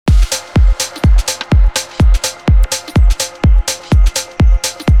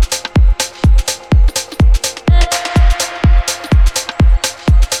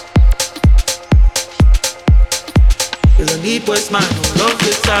need what's mine all of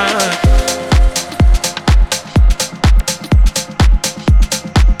the time.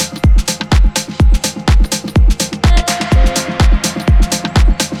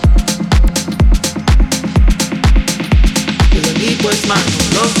 What's mine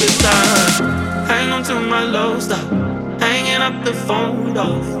all of the time. Hang on to my low stop, hanging up the phone,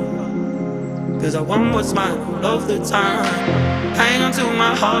 darling. Cause I want what's mine all of the time. Hang on to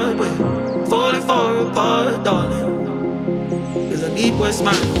my heart, we're falling for a part, darling. Cause I need what's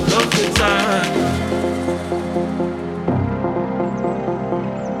mine all of the time.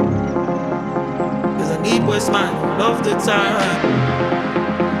 Cause I need what's mine all of the time.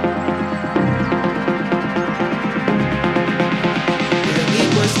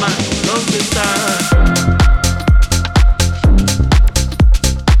 What's mine all of the time.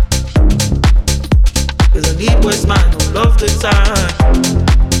 Cause I need what's mine all of the time.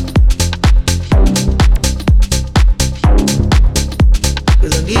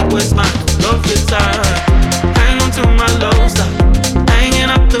 Cause I need what's mine all of the time. Hang on to my low stop, hanging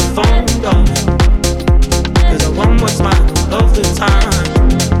up the phone, darling. Cause I want what's mine all of the time.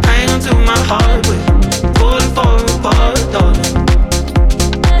 Hang on to my heart, we're falling for a part, darling.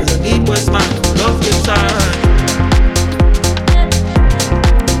 Need what's mine all of the time.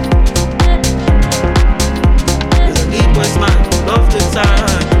 Cause I need what's mine all of the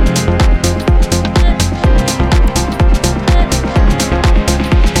time.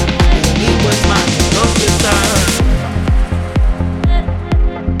 Cause I need what's mine all of the time.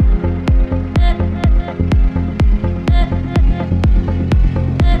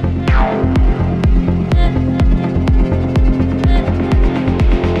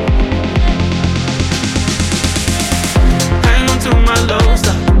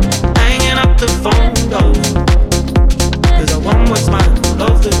 The phone, darling. Cause I want what's mine all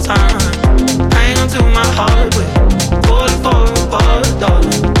of the time. Hang on to my heart, we're falling for a part,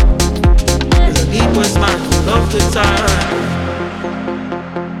 darling. Cause I need what's mine all of the time.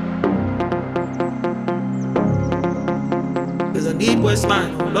 Cause I need what's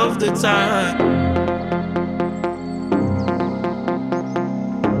mine all of the time.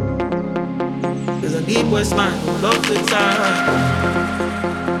 Cause I need what's mine all of the time.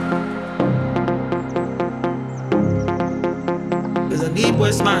 Cause I need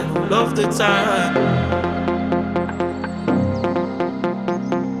what's mine all of the time.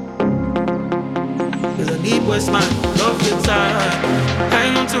 Cause I need what's mine all of the time.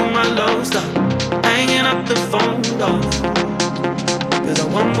 Hang on to my low stop, hanging up the phone, darling. Cause I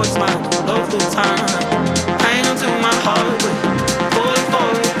want what's mine all of the time. Hang on to my heart, we're falling for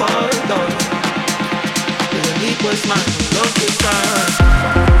a part, darling. Cause I need what's mine all of the time.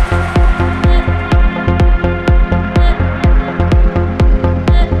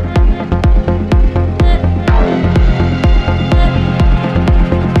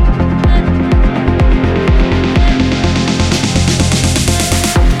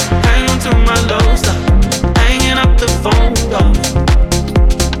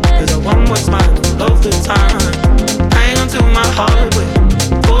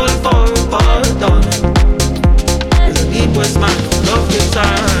 What's mine all of the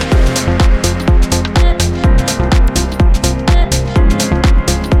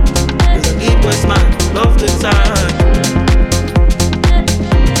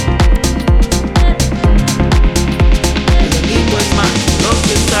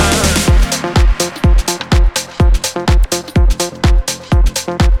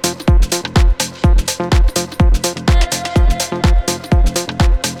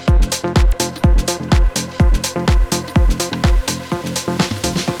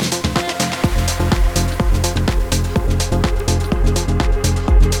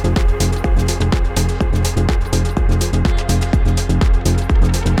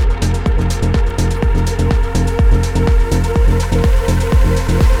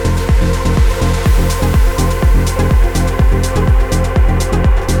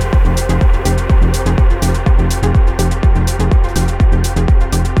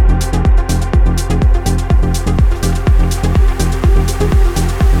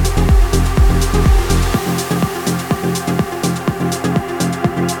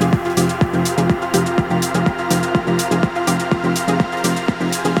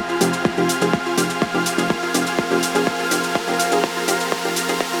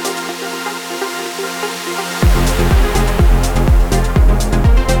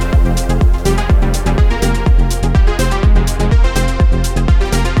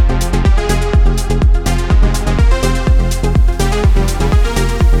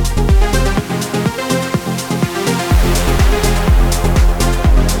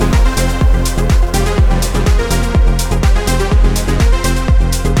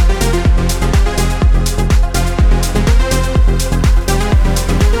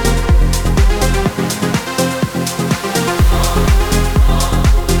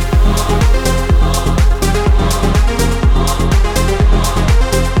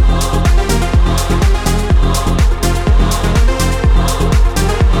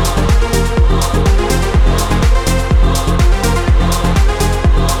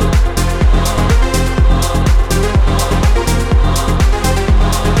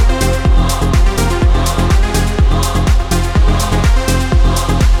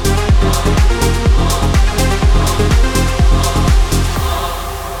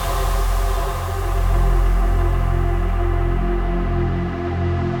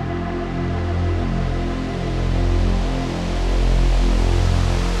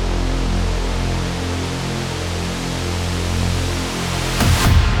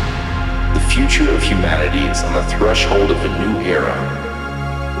humanity is on the threshold of a new era.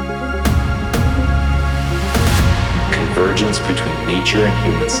 Convergence between nature and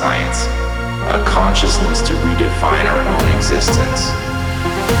human science, a consciousness to redefine our own existence.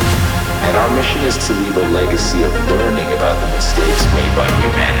 And our mission is to leave a legacy of learning about the mistakes made by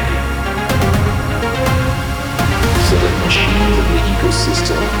humanity, so that machines of the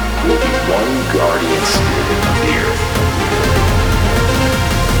ecosystem will be one guardian spirit of the earth.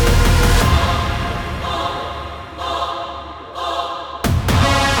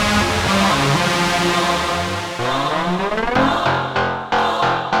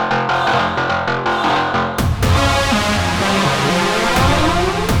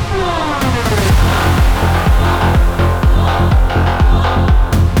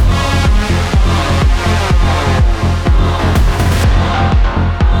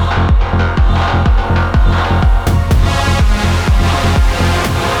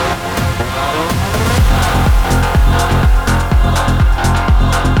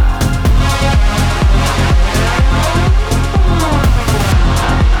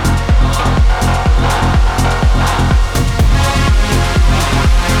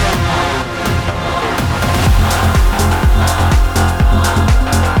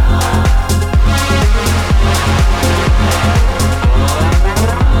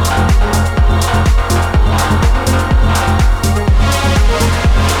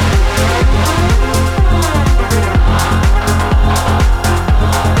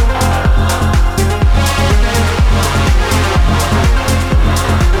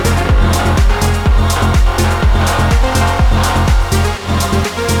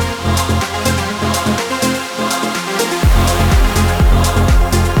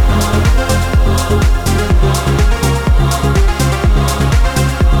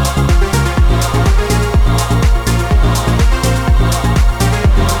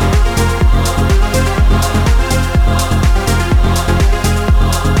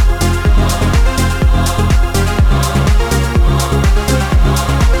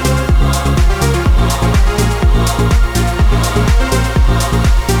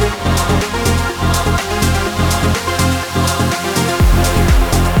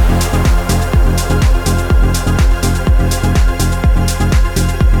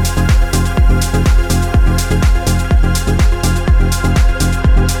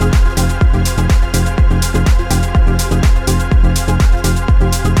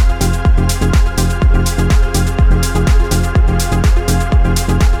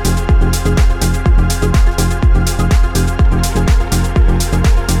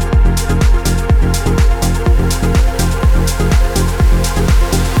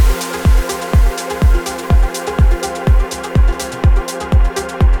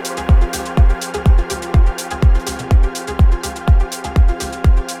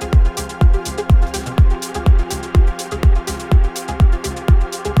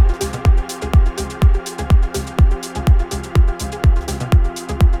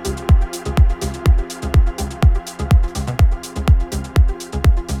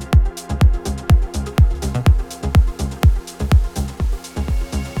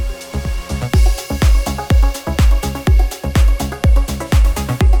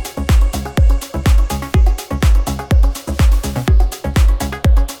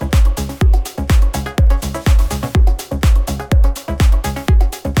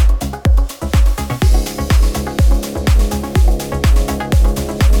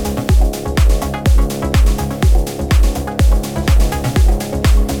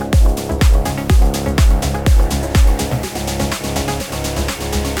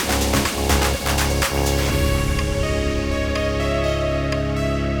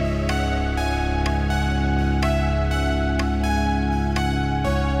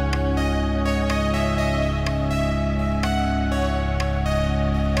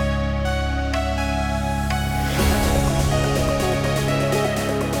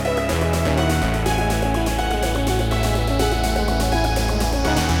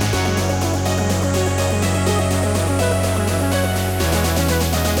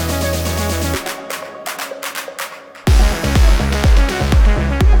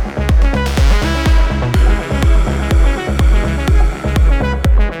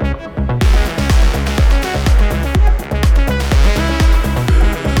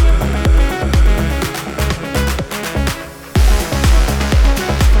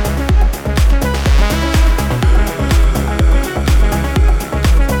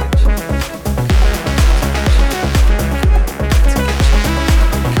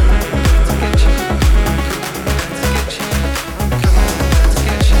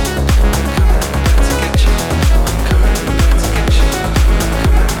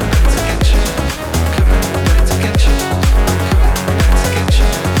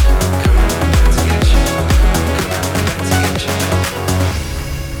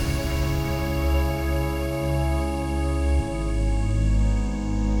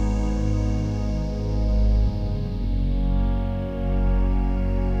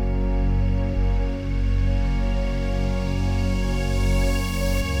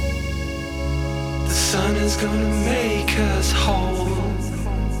 gonna make us whole.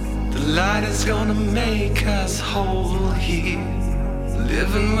 The light is gonna make us whole here.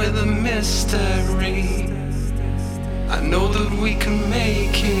 Living with a mystery. I know that we can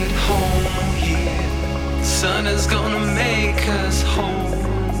make it home here. The sun is gonna make us whole.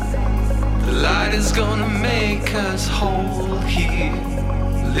 The light is gonna make us whole here.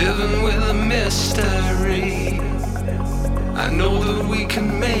 Living with a mystery. I know that we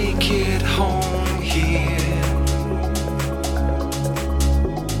can make it home here.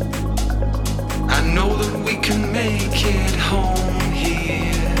 I know that we can make it home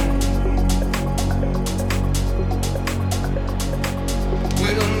here.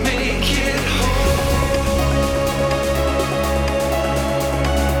 We'll make it home.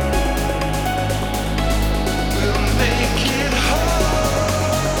 We'll make it home.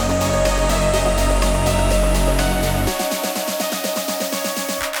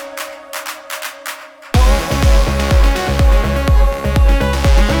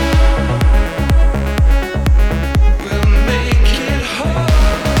 We'll make it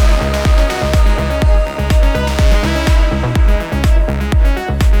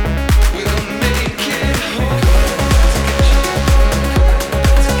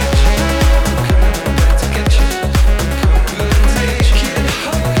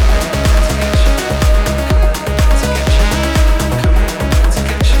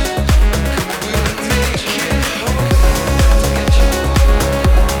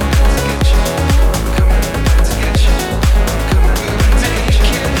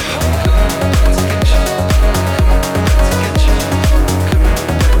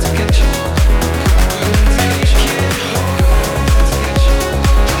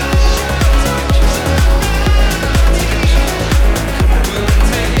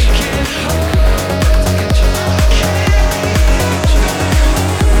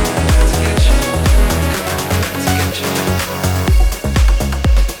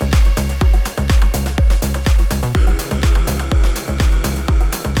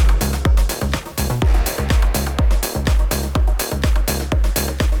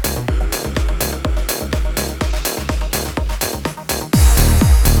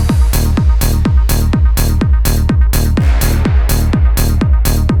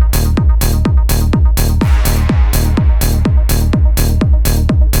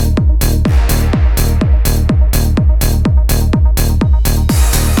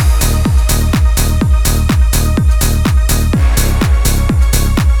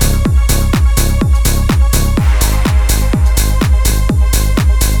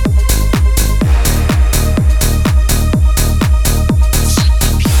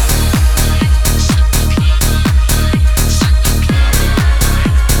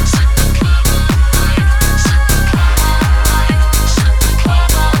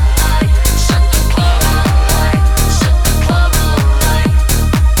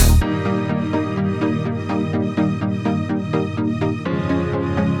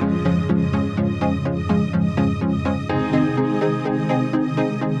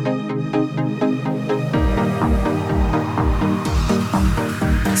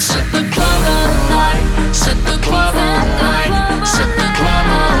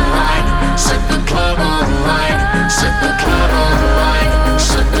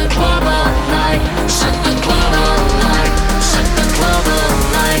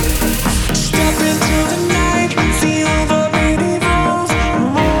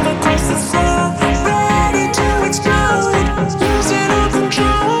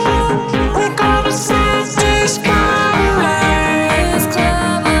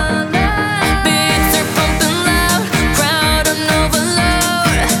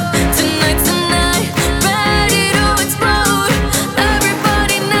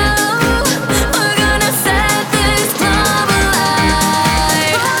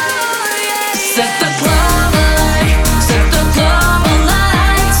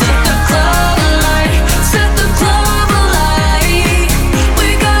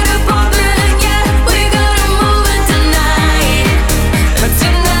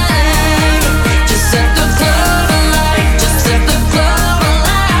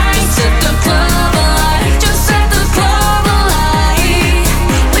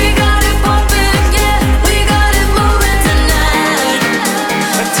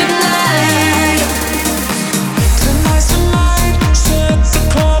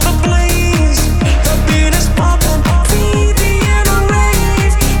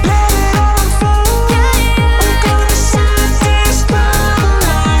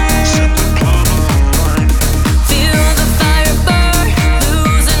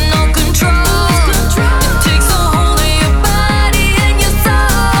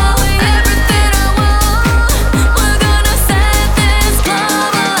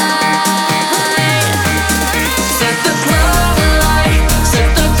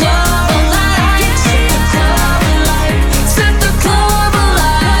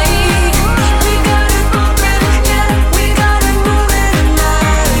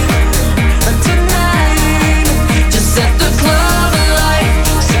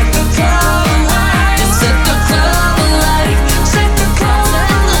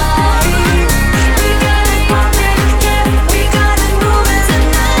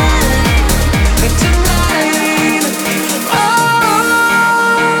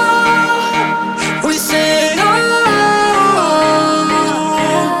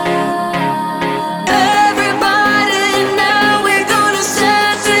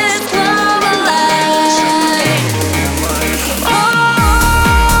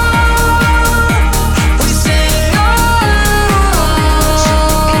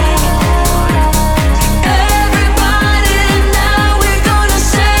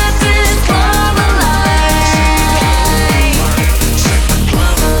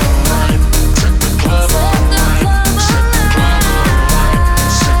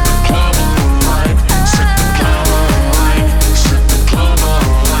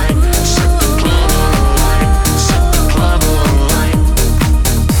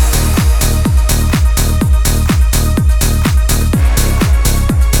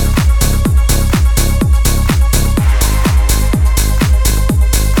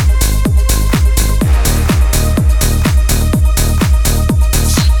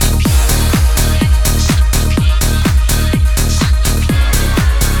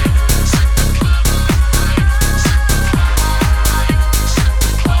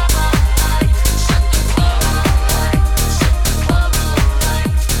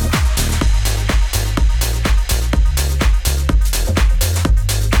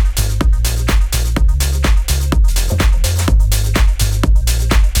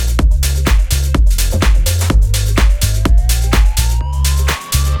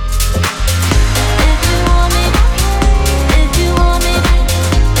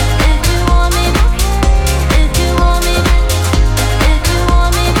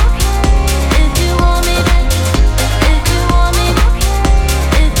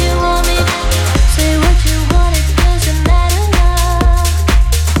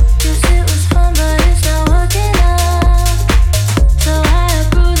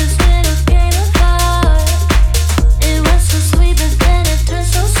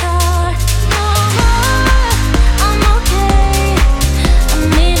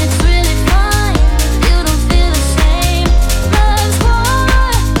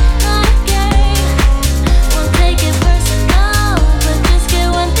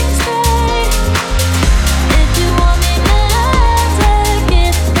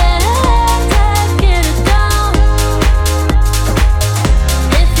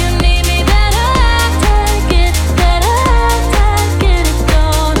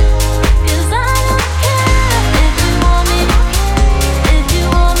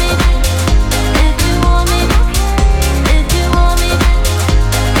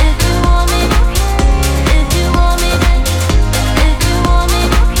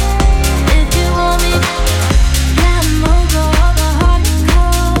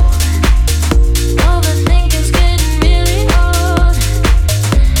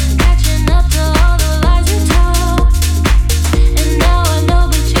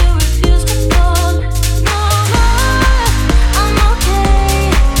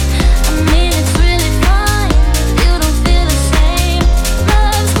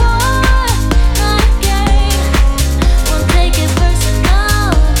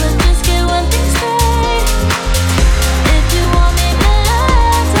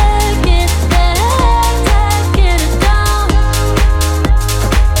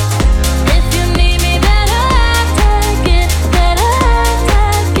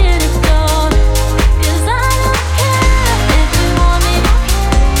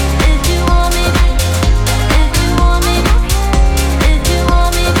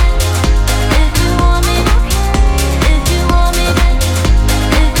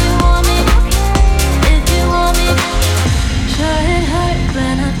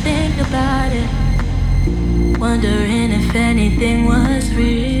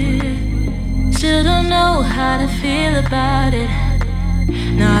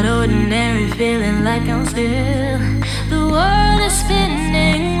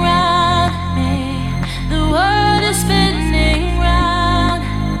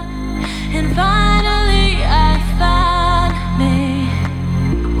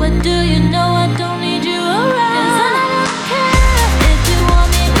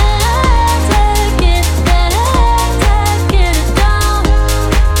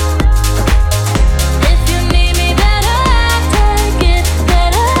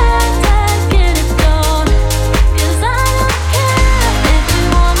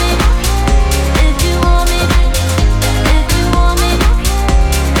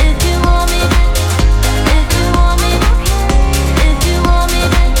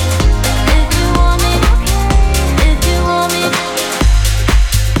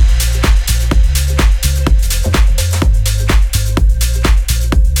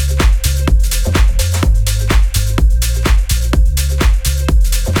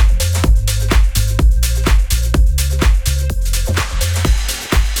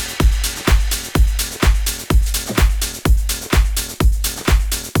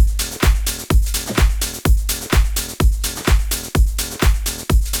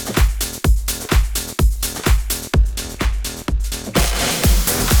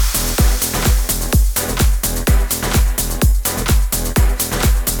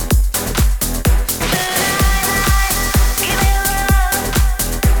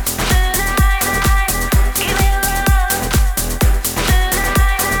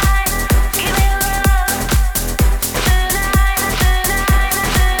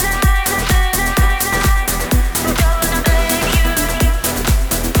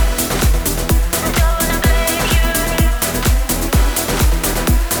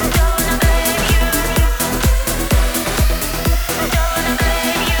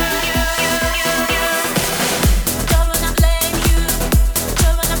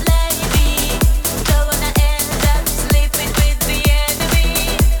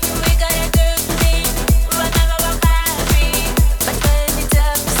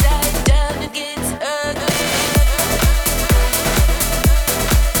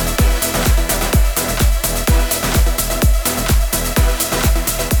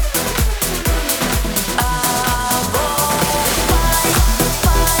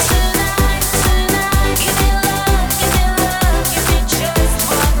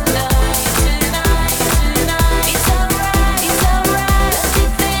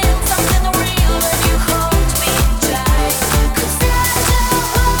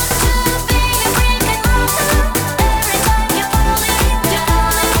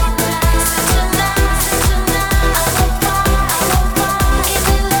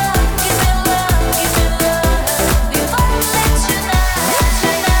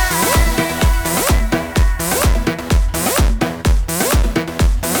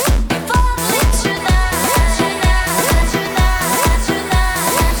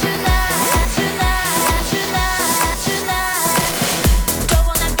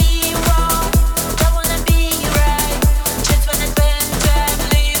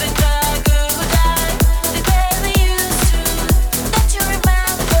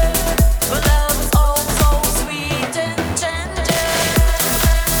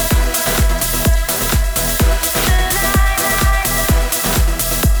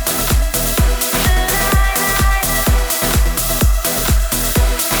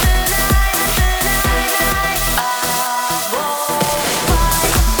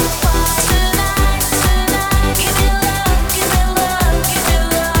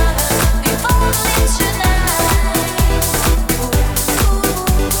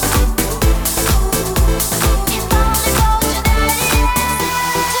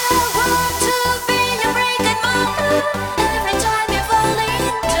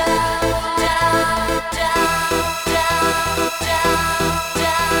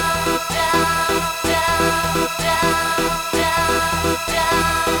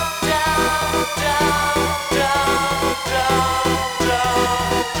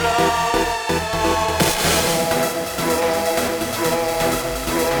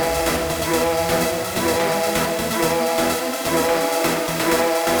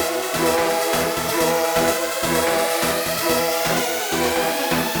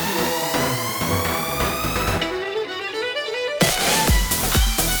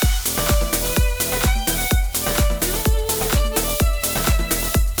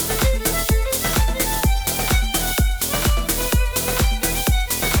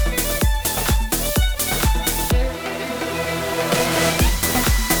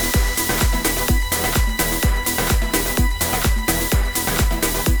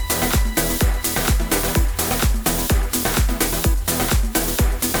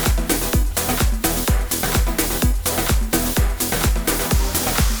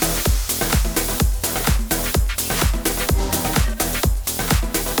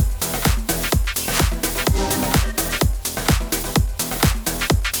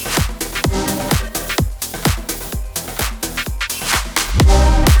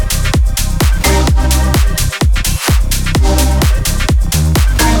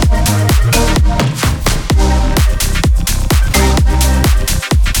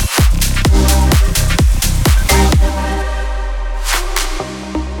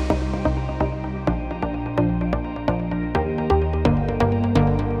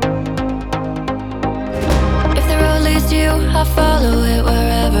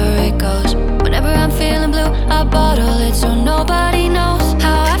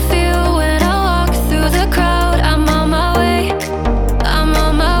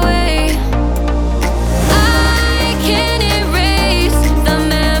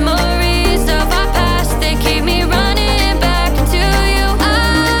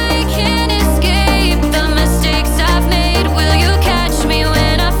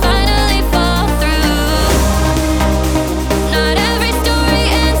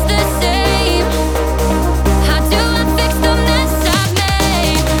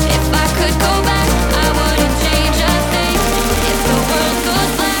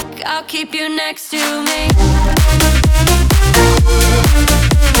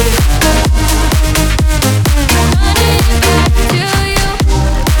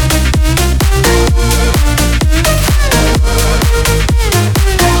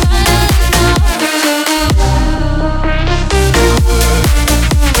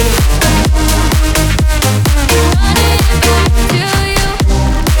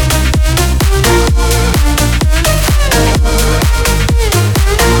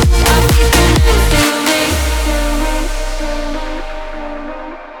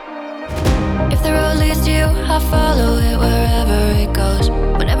leads to you, I follow it wherever it goes.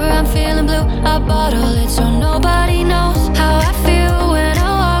 Whenever I'm feeling blue, I bottle it so nobody knows how I feel when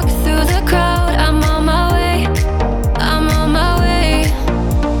I walk through the crowd. I'm on my way, I'm on my way.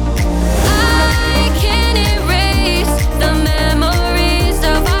 I can't erase the memories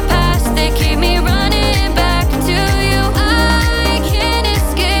of our past. They keep me running back to you. I can't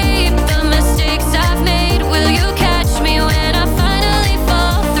escape the mistakes I've made. Will you catch me when I finally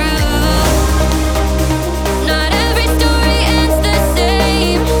fall through? Not every story ends the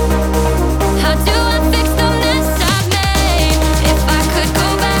same. How do I fix the mess I've made? If I could go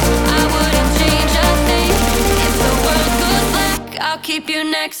back, I wouldn't change a thing. If the world goes black, I'll keep you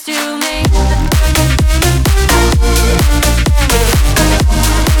next to me.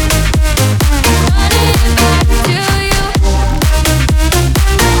 Running back to you. Finally fall through. Running back to you.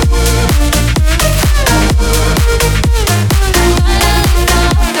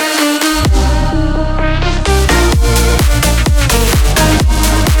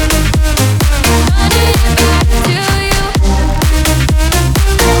 I'll keep you next to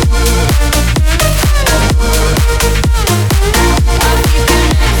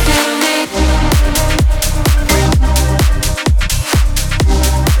me.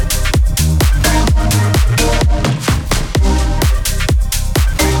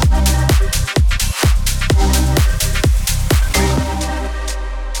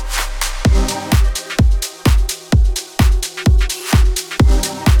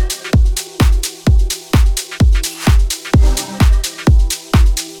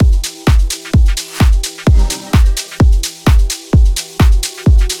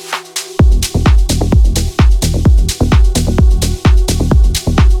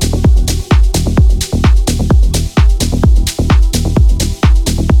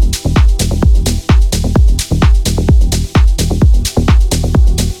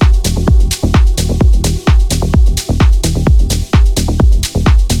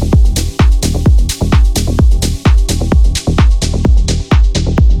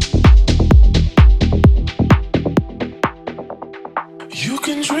 You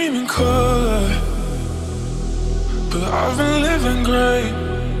can dream in color, but I've been living gray.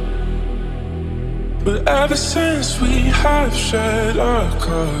 But ever since we have shared our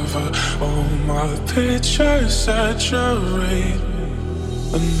cover, all my pictures saturate.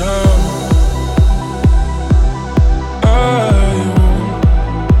 And now I won't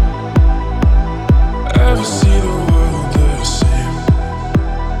ever see the world the same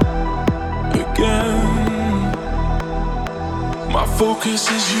again. My focus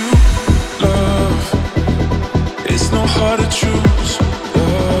is you, love. It's not hard to choose,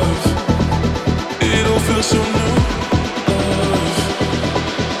 love. It all feels so new, love.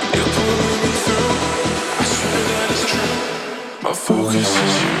 You're pulling me through, I swear that it's true. My focus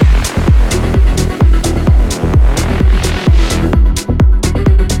is you.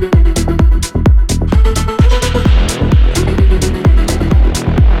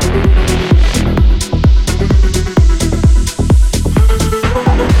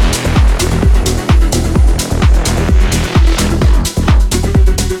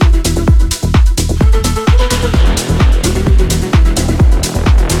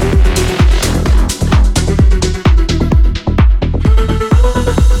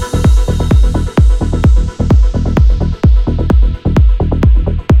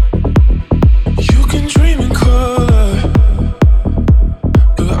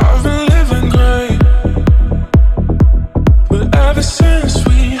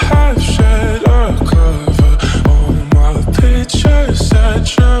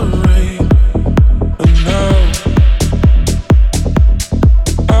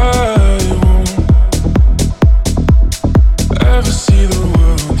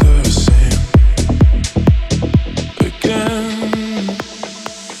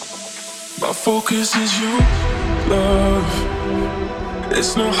 Focus is you, love.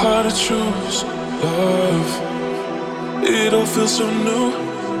 It's not hard to choose, love. It all feels so new,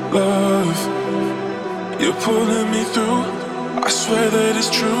 love. You're pulling me through, I swear that it's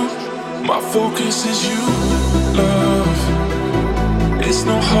true. My focus is you, love. It's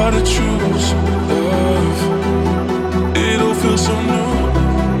not hard to choose, love. It all feels so new,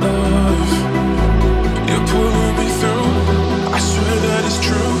 love. You're pulling me through, I swear that it's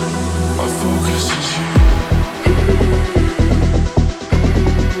true. My focus is you.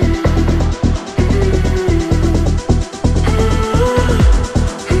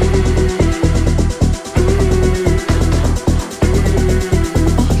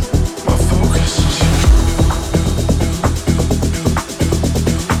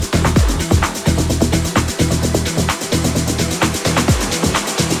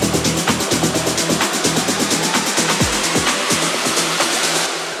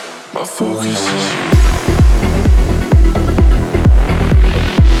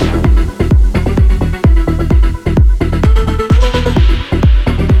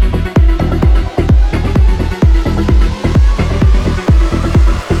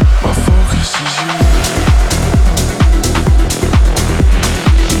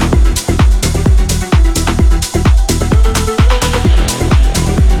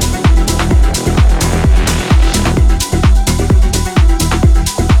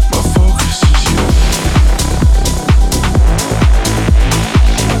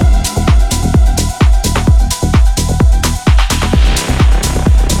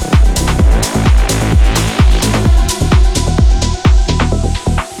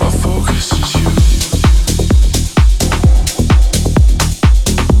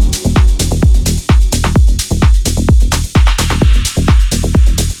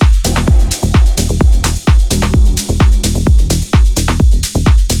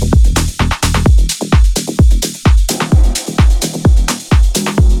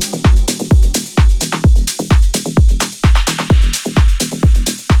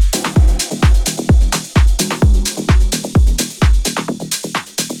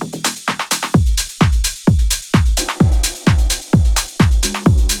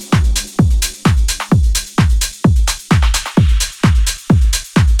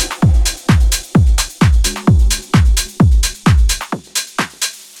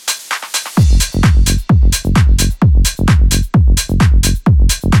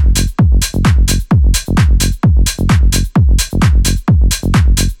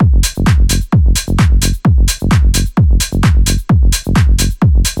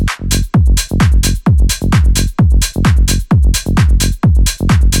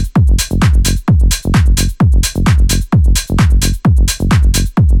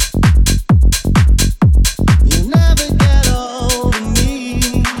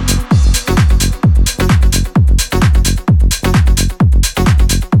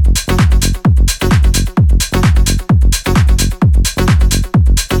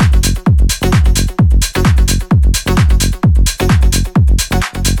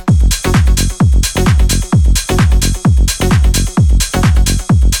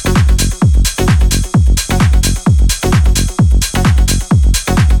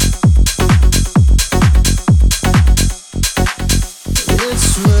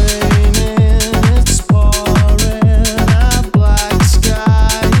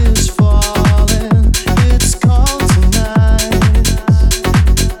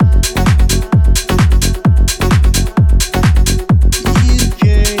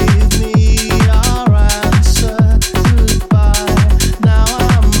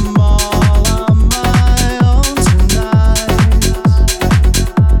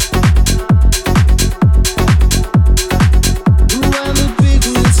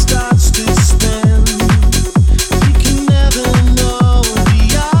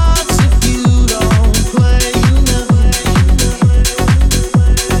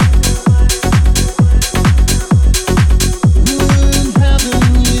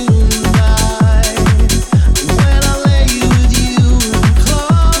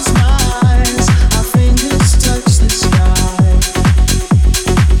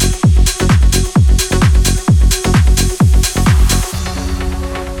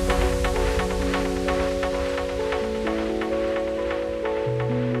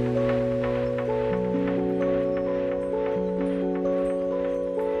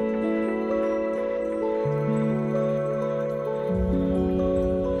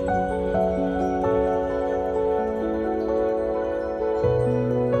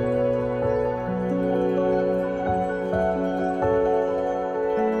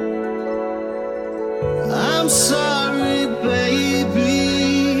 I'm so